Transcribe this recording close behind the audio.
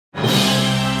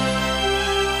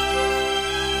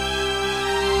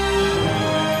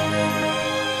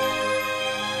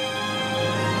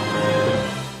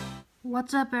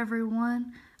What's up,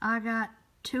 everyone? I got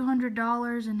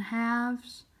 $200 in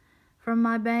halves from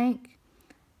my bank,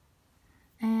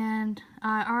 and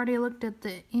I already looked at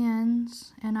the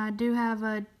ends, and I do have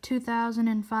a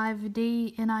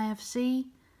 2005D NIFC,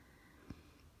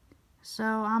 so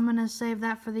I'm going to save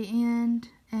that for the end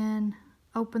and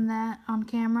open that on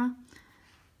camera.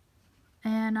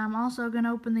 And I'm also going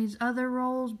to open these other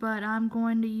rolls, but I'm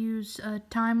going to use a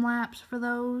time lapse for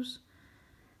those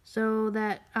so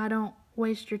that I don't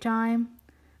waste your time,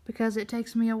 because it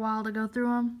takes me a while to go through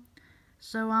them.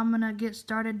 So I'm going to get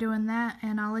started doing that,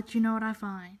 and I'll let you know what I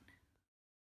find.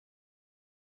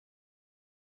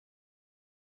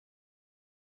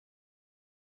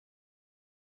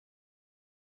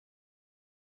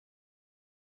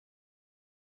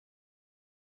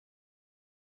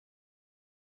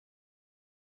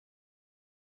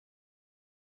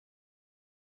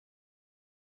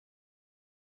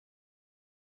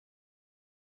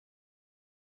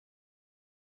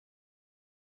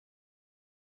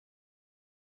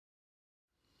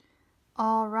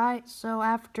 Alright, so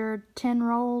after 10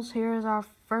 rolls, here is our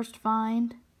first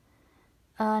find.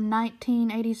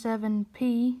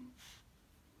 1987P,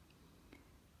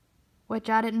 which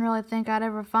I didn't really think I'd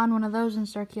ever find one of those in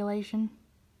circulation,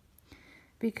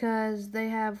 because they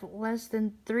have less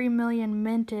than 3 million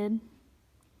minted,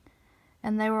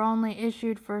 and they were only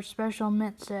issued for special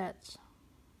mint sets.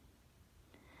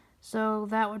 So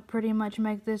that would pretty much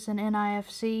make this an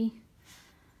NIFC,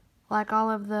 like all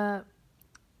of the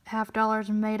half dollars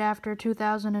made after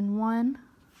 2001.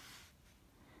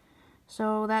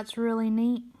 So that's really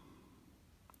neat.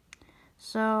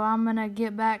 So I'm gonna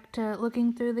get back to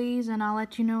looking through these, and I'll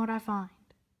let you know what I find.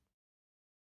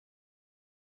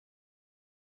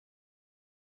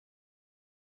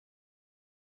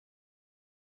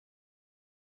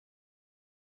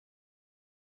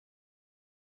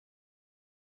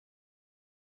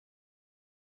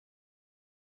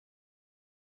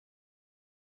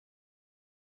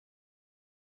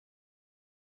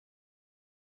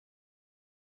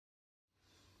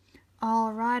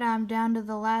 Alright, I'm down to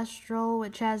the last roll,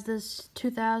 which has this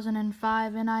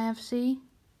 2005 NIFC.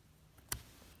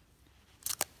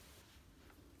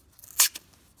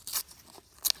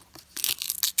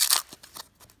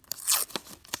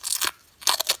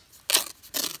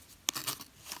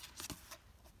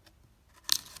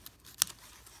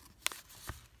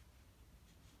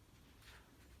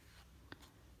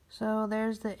 So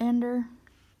there's the ender.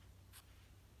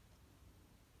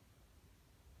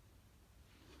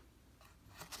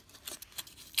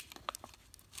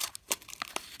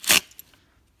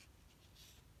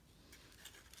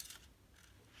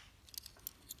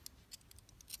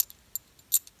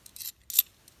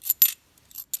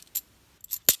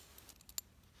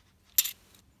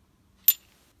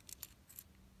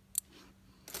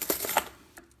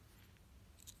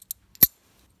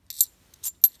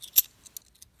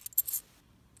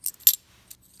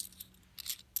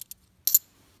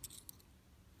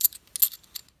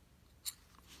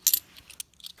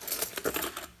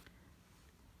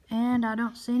 And I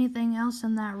don't see anything else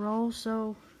in that roll,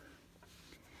 so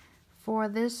for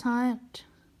this hunt,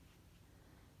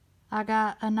 I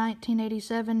got a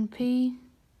 1987P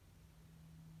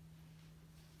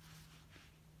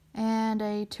and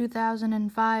a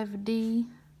 2005D,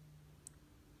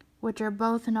 which are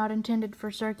both not intended for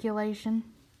circulation.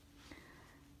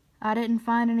 I didn't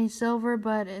find any silver,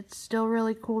 but it's still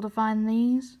really cool to find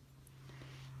these.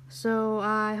 So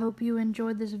I hope you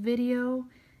enjoyed this video.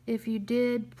 If you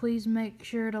did, please make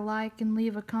sure to like and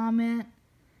leave a comment,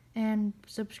 and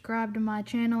subscribe to my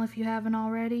channel if you haven't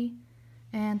already.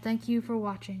 And thank you for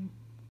watching.